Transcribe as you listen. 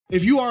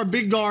If you are a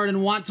big guard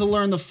and want to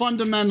learn the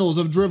fundamentals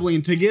of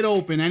dribbling to get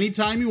open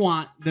anytime you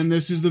want, then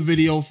this is the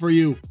video for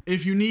you.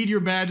 If you need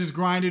your badges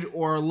grinded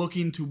or are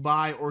looking to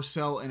buy or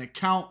sell an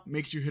account,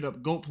 make sure you hit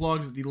up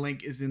GoPlugged. The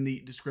link is in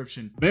the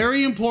description.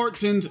 Very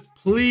important,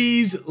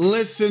 please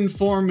listen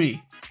for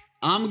me.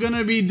 I'm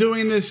gonna be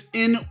doing this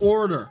in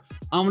order.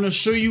 I'm gonna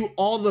show you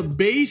all the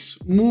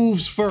base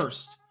moves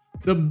first.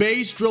 The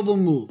base dribble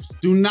moves.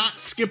 Do not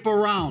skip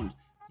around.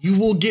 You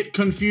will get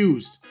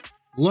confused.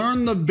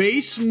 Learn the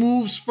base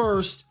moves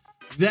first,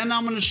 then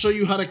I'm going to show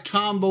you how to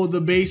combo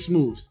the base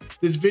moves.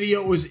 This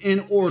video is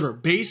in order,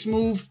 base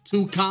move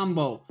to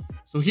combo.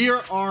 So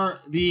here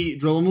are the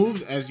dribble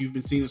moves as you've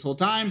been seeing this whole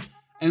time.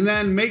 And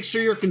then make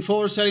sure your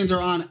controller settings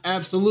are on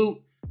absolute.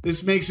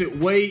 This makes it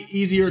way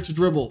easier to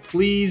dribble.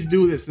 Please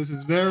do this. This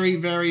is very,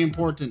 very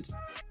important.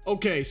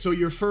 Okay, so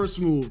your first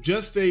move,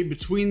 just stay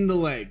between the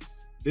legs.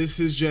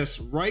 This is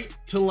just right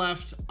to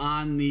left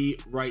on the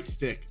right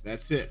stick.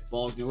 That's it.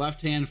 Balls in your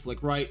left hand,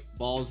 flick right.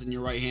 Balls in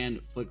your right hand,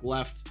 flick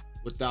left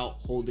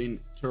without holding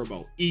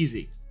turbo.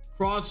 Easy.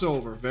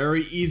 Crossover,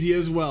 very easy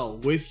as well.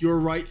 With your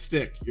right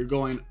stick, you're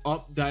going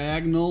up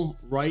diagonal,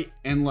 right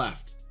and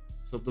left.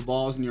 So if the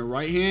ball is in your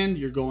right hand,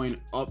 you're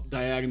going up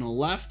diagonal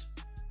left.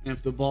 And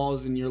if the ball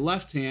is in your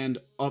left hand,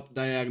 up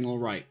diagonal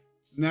right.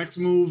 Next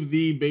move,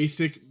 the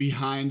basic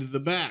behind the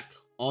back.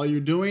 All you're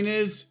doing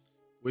is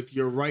with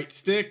your right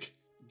stick,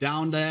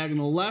 down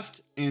diagonal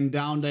left and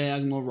down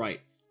diagonal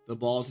right. The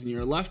ball's in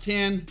your left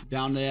hand,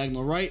 down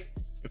diagonal right.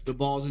 If the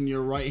ball's in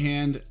your right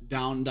hand,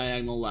 down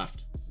diagonal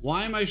left.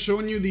 Why am I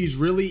showing you these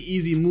really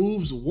easy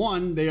moves?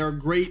 One, they are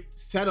great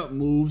setup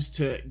moves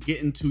to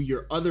get into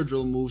your other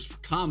drill moves for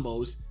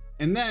combos.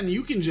 And then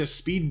you can just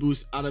speed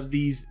boost out of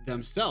these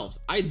themselves.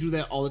 I do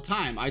that all the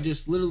time. I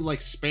just literally like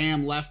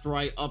spam left,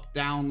 right, up,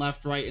 down,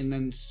 left, right, and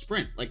then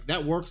sprint. Like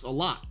that works a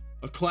lot.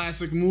 A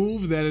classic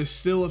move that is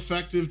still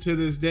effective to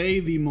this day,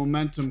 the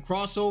momentum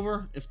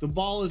crossover. If the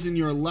ball is in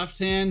your left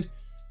hand,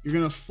 you're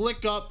gonna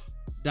flick up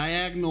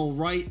diagonal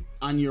right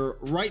on your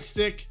right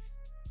stick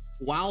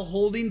while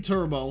holding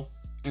turbo,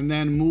 and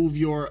then move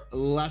your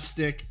left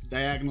stick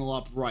diagonal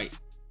up right.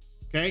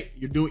 Okay,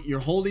 you're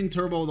holding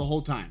turbo the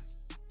whole time.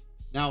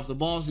 Now, if the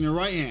ball's in your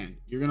right hand,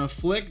 you're gonna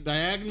flick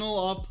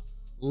diagonal up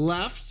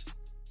left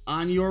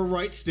on your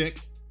right stick,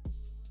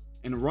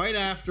 and right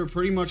after,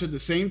 pretty much at the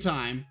same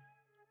time,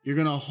 you're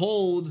gonna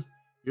hold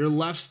your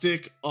left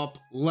stick up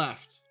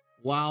left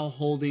while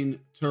holding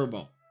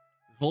turbo.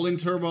 Holding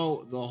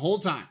turbo the whole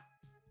time.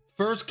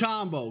 First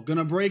combo,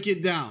 gonna break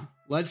it down.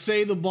 Let's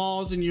say the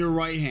ball's in your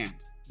right hand.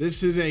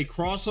 This is a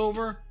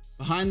crossover,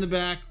 behind the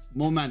back,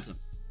 momentum.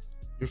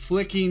 You're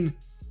flicking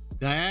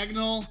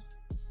diagonal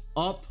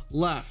up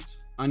left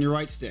on your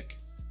right stick.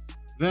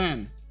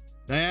 Then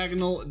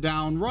diagonal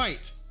down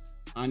right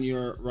on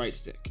your right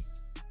stick.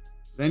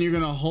 Then you're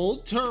gonna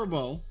hold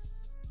turbo,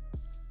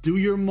 do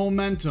your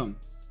momentum.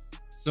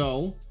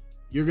 So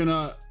you're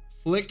gonna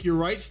flick your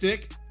right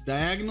stick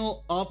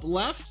diagonal up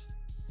left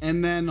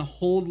and then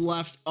hold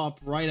left up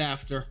right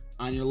after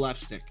on your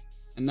left stick.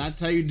 And that's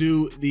how you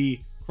do the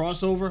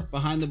crossover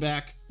behind the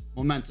back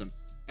momentum.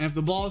 And if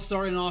the ball is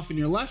starting off in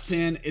your left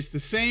hand, it's the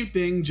same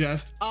thing,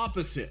 just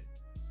opposite.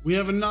 We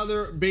have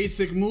another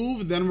basic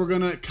move, then we're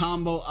gonna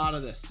combo out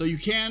of this. So you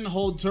can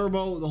hold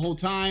turbo the whole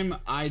time.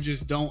 I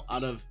just don't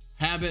out of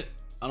habit.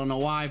 I don't know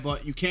why,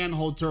 but you can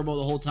hold turbo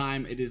the whole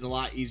time. It is a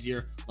lot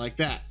easier like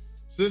that.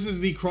 So this is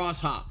the cross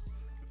hop.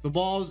 If the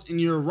ball's in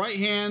your right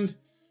hand,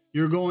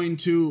 you're going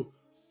to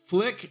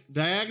flick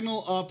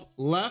diagonal up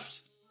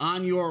left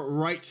on your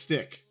right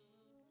stick.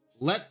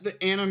 Let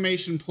the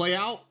animation play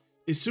out.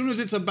 As soon as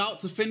it's about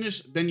to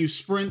finish, then you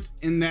sprint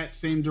in that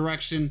same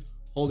direction,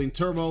 holding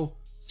turbo.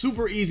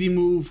 Super easy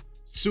move,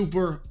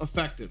 super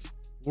effective.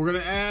 We're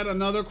gonna add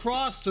another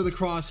cross to the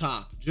cross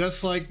hop,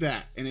 just like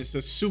that. And it's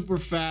a super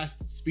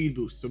fast speed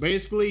boost. So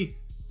basically,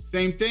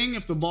 same thing.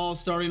 If the ball is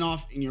starting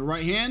off in your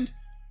right hand,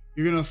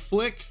 you're gonna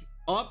flick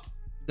up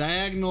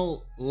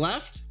diagonal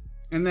left,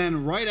 and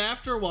then right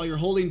after, while you're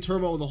holding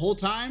turbo the whole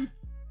time,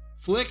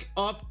 flick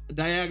up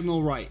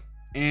diagonal right,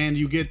 and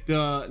you get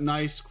the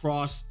nice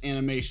cross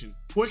animation.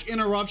 Quick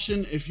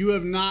interruption, if you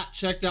have not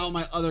checked out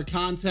my other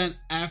content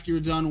after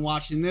you're done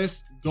watching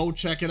this, go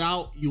check it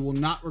out. You will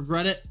not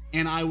regret it,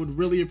 and I would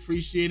really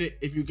appreciate it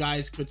if you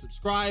guys could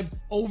subscribe.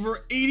 Over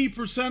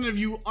 80% of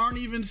you aren't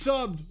even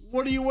subbed.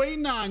 What are you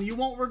waiting on? You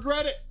won't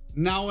regret it.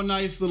 Now a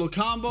nice little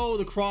combo,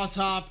 the cross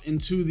hop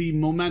into the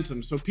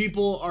momentum. So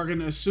people are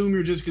gonna assume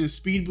you're just gonna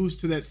speed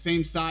boost to that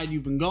same side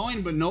you've been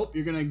going, but nope,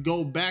 you're gonna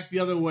go back the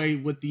other way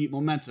with the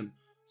momentum.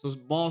 So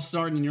ball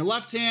starting in your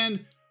left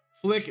hand,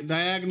 flick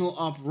diagonal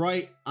up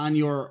right on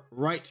your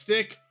right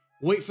stick,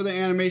 wait for the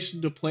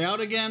animation to play out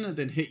again,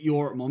 then hit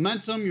your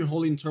momentum. You're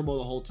holding turbo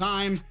the whole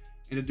time,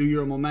 and to do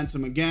your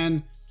momentum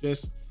again,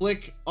 just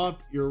flick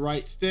up your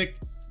right stick,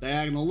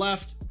 diagonal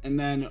left, and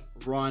then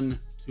run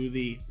to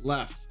the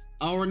left.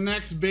 Our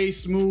next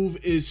base move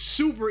is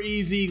super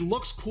easy,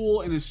 looks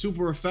cool, and is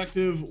super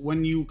effective.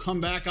 When you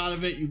come back out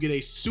of it, you get a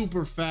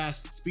super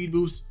fast speed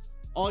boost.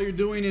 All you're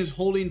doing is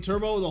holding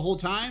turbo the whole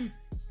time,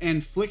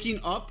 and flicking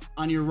up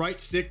on your right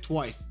stick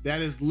twice.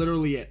 That is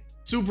literally it.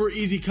 Super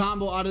easy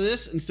combo out of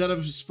this. Instead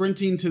of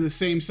sprinting to the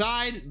same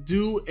side,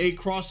 do a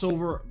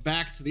crossover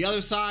back to the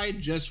other side.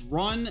 Just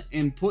run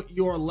and put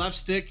your left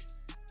stick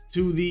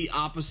to the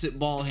opposite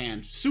ball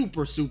hand.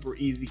 Super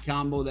easy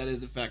combo that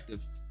is effective.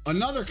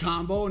 Another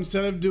combo,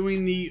 instead of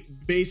doing the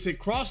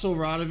basic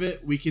crossover out of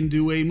it, we can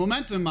do a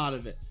momentum out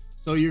of it.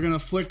 So you're gonna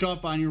flick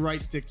up on your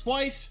right stick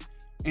twice,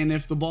 and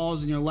if the ball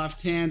is in your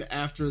left hand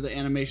after the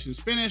animation is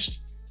finished,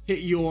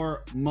 hit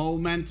your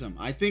momentum.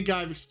 I think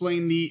I've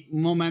explained the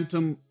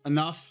momentum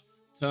enough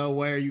to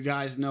where you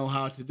guys know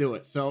how to do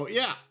it. So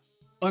yeah,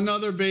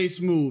 another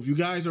base move. You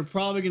guys are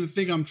probably gonna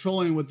think I'm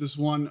trolling with this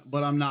one,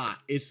 but I'm not.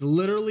 It's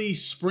literally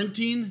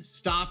sprinting,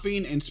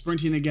 stopping, and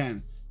sprinting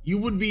again. You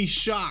would be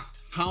shocked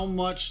how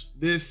much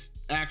this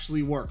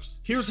actually works.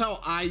 Here's how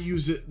I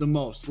use it the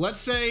most. Let's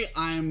say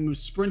I'm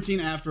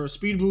sprinting after a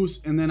speed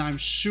boost and then I'm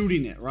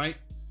shooting it, right?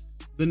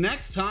 The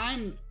next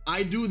time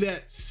I do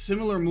that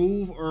similar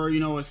move, or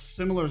a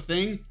similar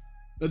thing,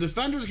 the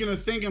defender's gonna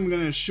think I'm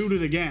gonna shoot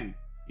it again,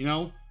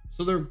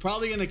 so they're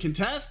probably gonna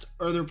contest,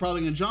 or they're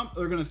probably gonna jump, or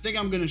they're gonna think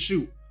I'm gonna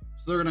shoot,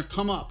 so they're gonna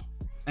come up,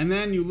 and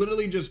then you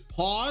literally just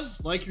pause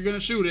like you're gonna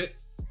shoot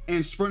it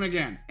and sprint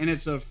again, and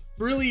it's a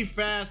really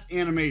fast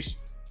animation.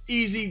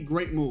 Easy,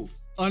 great move.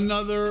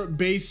 Another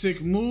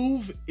basic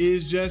move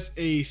is just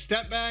a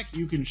step back.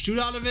 You can shoot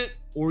out of it,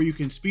 or you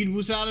can speed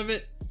boost out of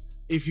it.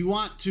 If you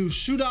want to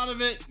shoot out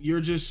of it,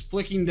 you're just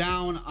flicking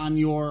down on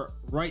your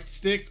right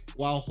stick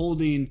while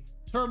holding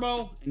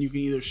turbo, and you can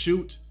either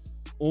shoot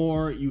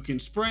or you can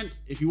sprint.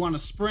 If you want to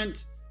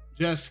sprint,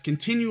 just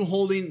continue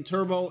holding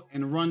turbo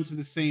and run to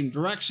the same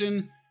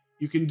direction.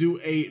 You can do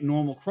a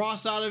normal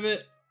cross out of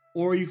it,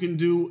 or you can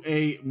do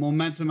a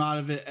momentum out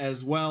of it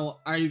as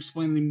well. I already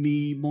explained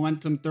the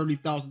momentum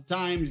 30,000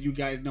 times. You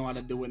guys know how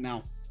to do it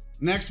now.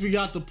 Next, we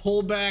got the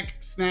pullback,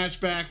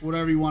 snatchback,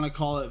 whatever you want to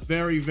call it.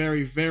 Very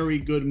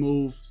good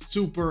move.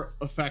 Super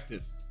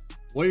effective.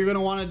 What you're going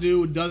to want to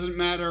do, it doesn't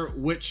matter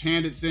which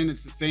hand it's in.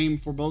 It's the same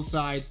for both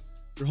sides.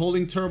 You're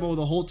holding turbo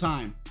the whole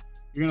time.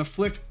 You're going to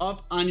flick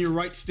up on your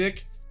right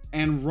stick,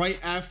 and right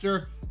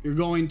after, you're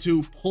going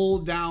to pull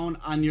down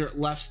on your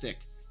left stick.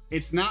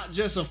 It's not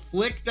just a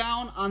flick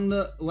down on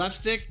the left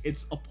stick,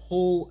 it's a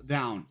pull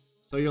down.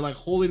 So you're like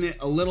holding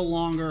it a little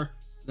longer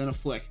than a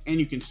flick, and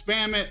you can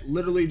spam it.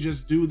 Literally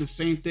just do the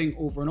same thing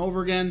over and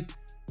over again,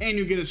 and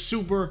you get a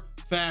super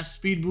fast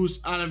speed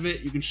boost out of it.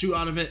 You can shoot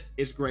out of it.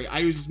 It's great. I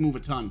use this move a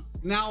ton.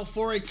 Now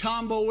for a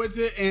combo with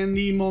it and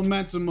the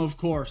momentum, of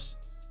course.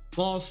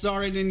 Ball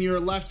started in your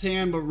left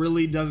hand, but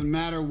really doesn't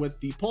matter with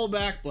the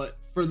pullback. But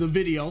for the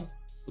video,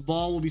 the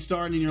ball will be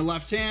starting in your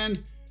left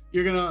hand.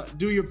 You're gonna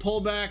do your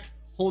pullback,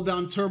 hold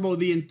down turbo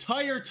the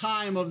entire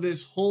time of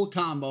this whole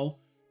combo.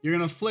 You're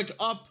gonna flick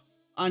up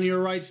on your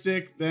right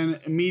stick, then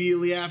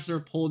immediately after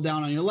pull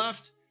down on your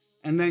left,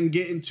 and then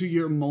get into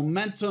your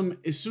momentum.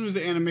 As soon as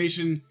the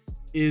animation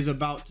is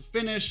about to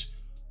finish,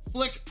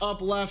 flick up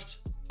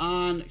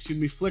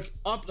flick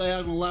up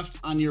diagonal left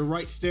on your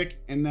right stick,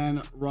 and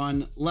then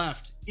run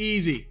left.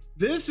 Easy.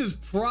 This is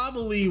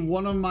probably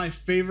one of my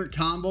favorite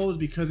combos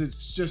because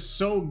it's just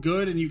so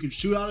good, and you can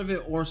shoot out of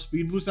it or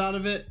speed boost out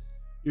of it.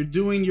 You're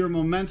doing your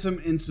momentum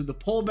into the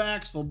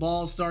pullback, so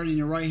ball starting in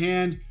your right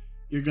hand.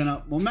 You're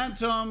gonna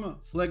momentum,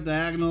 flick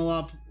diagonal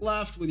up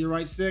left with your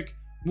right stick,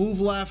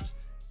 move left,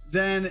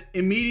 then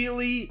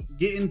immediately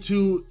get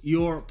into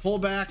your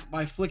pullback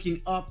by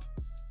flicking up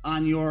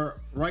on your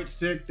right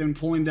stick, then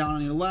pulling down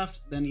on your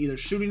left, then either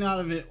shooting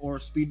out of it or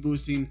speed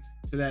boosting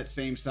to that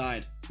same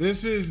side.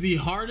 This is the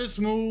hardest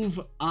move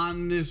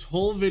on this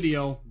whole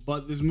video,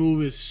 but this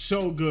move is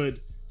so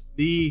good.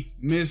 The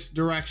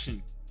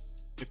misdirection.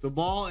 If the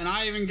ball, and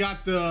I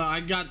got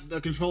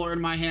the controller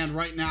in my hand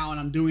right now, and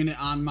I'm doing it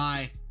on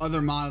my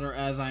other monitor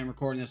as I am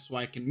recording this so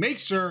I can make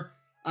sure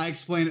I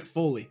explain it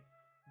fully.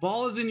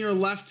 Ball is in your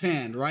left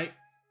hand, right?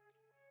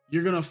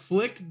 You're gonna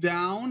flick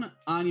down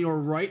on your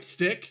right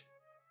stick,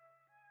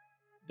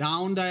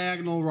 down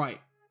diagonal right.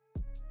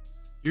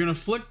 You're gonna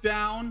flick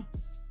down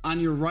on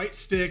your right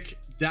stick,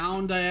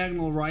 down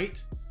diagonal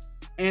right,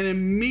 and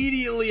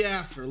immediately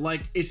after,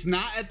 like it's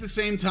not at the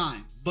same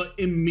time, but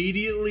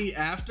immediately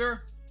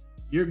after,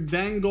 you're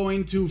then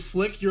going to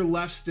flick your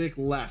left stick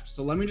left.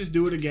 So let me just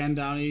do it again,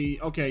 Downey.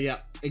 Okay, yeah,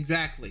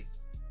 exactly.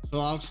 So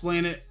I'll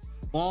explain it.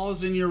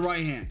 Ball's in your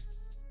right hand.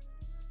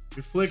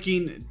 You're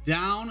flicking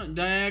down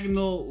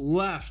diagonal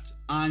left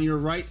on your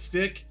right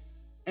stick,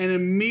 and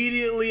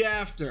immediately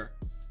after,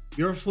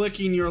 you're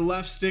flicking your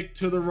left stick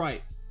to the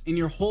right, and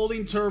you're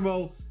holding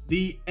turbo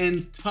the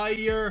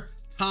entire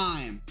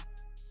time.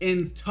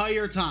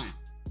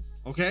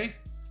 Okay?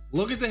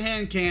 Look at the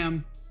hand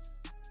cam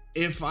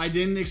if I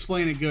didn't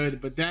explain it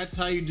good, but that's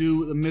how you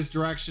do the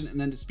misdirection,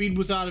 and then the speed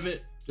boost out of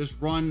it, just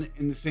run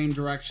in the same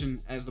direction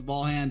as the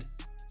ball hand.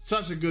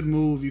 Such a good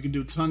move. You can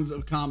do tons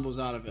of combos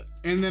out of it.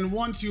 And then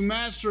once you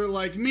master it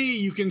like me,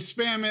 you can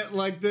spam it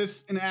like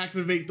this and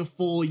activate the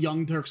full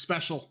Young Turk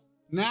special.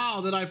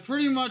 Now that I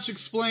pretty much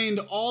explained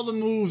all the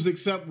moves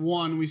except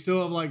one, we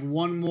still have like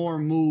one more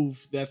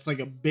move that's like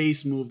a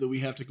base move that we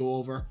have to go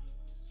over.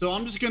 So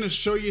I'm just gonna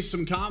show you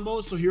some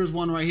combos. So here's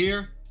one right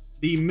here.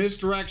 The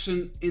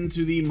misdirection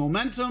into the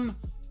momentum.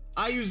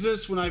 I use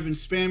this when I've been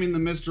spamming the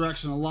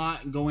misdirection a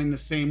lot and going the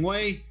same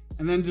way,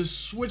 and then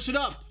just switch it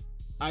up.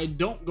 I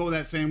don't go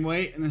that same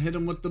way and then hit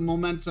them with the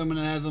momentum, and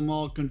it has them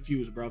all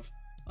confused, bruv.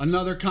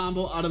 Another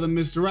combo out of the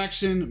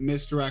misdirection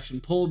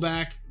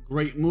pullback.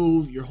 Great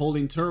move. You're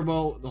holding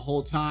turbo the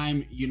whole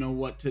time. You know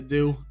what to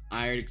do.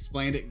 I already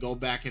explained it. Go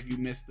back if you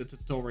missed the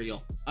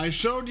tutorial. I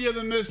showed you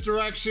the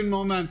misdirection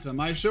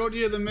momentum. I showed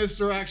you the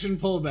misdirection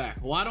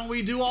pullback. Why don't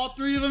we do all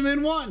three of them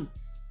in one?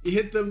 You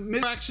hit the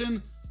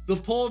misdirection, the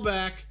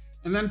pullback,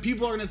 and then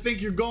people are going to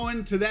think you're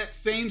going to that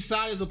same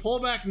side as the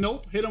pullback.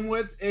 Nope. Hit them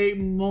with a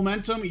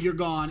momentum. You're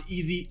gone.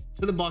 Easy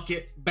to the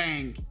bucket.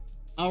 Bang.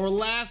 Our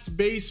last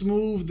base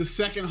move, the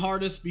second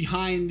hardest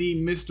behind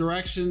the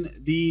misdirection,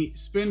 the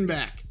spin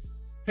back.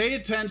 Pay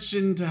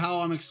attention to how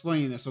I'm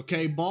explaining this,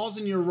 okay? Ball's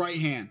in your right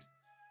hand.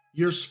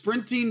 You're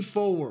sprinting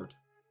forward,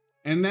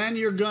 and then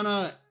you're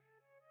gonna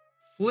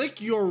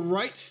flick your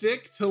right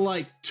stick to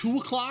like 2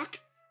 o'clock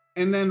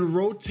and then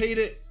rotate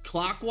it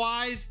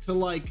clockwise to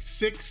like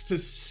 6 to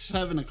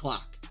 7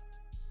 o'clock.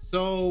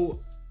 So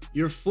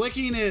you're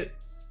flicking it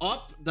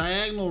up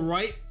diagonal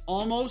right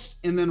almost,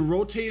 and then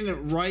rotating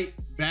it right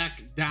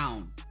back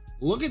down.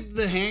 Look at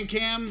the hand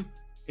cam.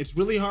 It's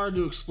really hard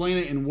to explain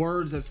it in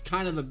words. That's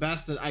kind of the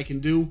best that I can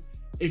do.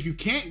 If you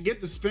can't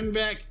get the spin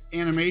back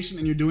animation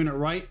and you're doing it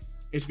right,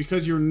 it's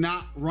because you're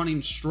not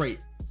running straight.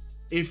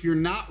 If you're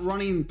not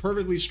running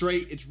perfectly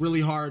straight, it's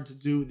really hard to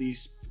do the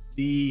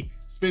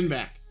spin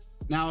back.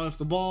 Now, if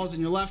the ball's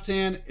in your left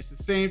hand, it's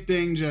the same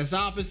thing, just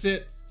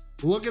opposite.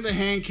 Look at the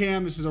hand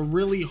cam. This is a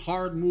really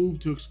hard move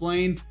to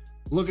explain.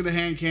 Look at the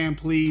hand cam,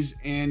 please,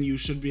 and you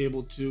should be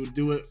able to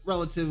do it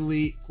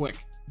relatively quick.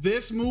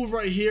 This move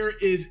right here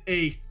is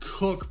a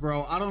cook,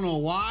 bro. I don't know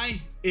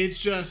why. It's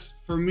just,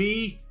 for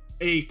me,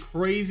 a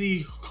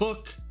crazy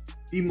cook.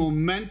 The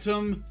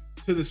momentum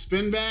to the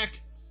spin back.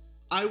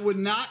 I would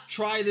not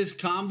try this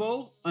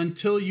combo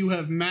until you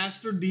have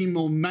mastered the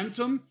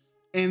momentum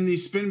and the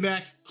spin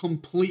back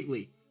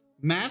completely.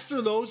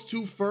 Master those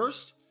two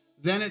first,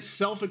 then it's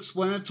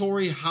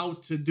self-explanatory how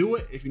to do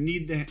it. If you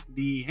need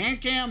the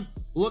hand cam,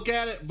 look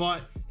at it,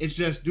 but it's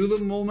just do the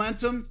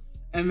momentum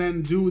and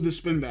then do the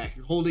spin back.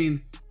 You're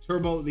holding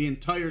turbo the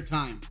entire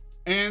time.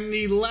 And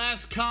the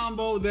last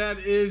combo that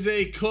is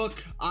a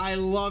cook. I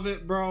love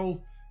it,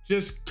 bro.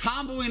 Just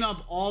comboing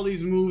up all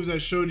these moves I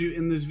showed you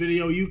in this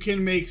video. You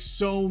can make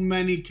so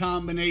many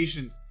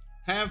combinations.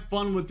 Have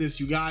fun with this,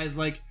 you guys.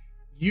 Like,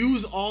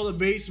 use all the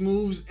base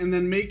moves and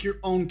then make your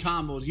own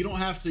combos. You don't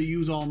have to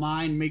use all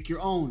mine. Make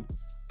your own.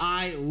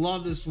 I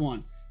love this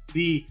one.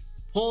 The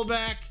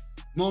pullback,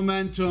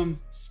 momentum,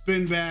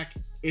 spin back.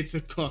 It's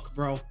a cook,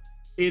 bro.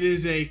 It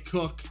is a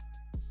cook.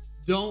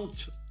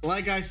 Don't,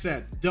 like I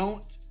said,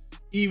 don't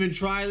even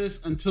try this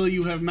until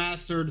you have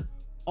mastered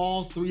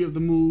all three of the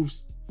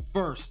moves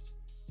first.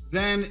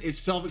 Then it's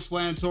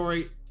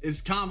self-explanatory.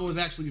 This combo is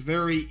actually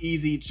very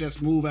easy. It's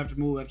just move after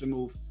move after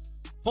move.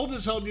 Hope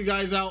this helped you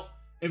guys out.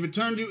 If it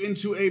turned you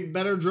into a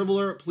better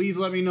dribbler, please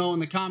let me know in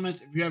the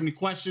comments. If you have any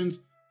questions,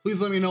 please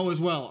let me know as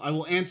well. I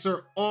will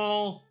answer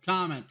all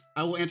comments.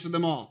 I will answer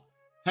them all.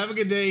 Have a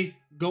good day.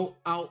 Go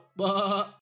out.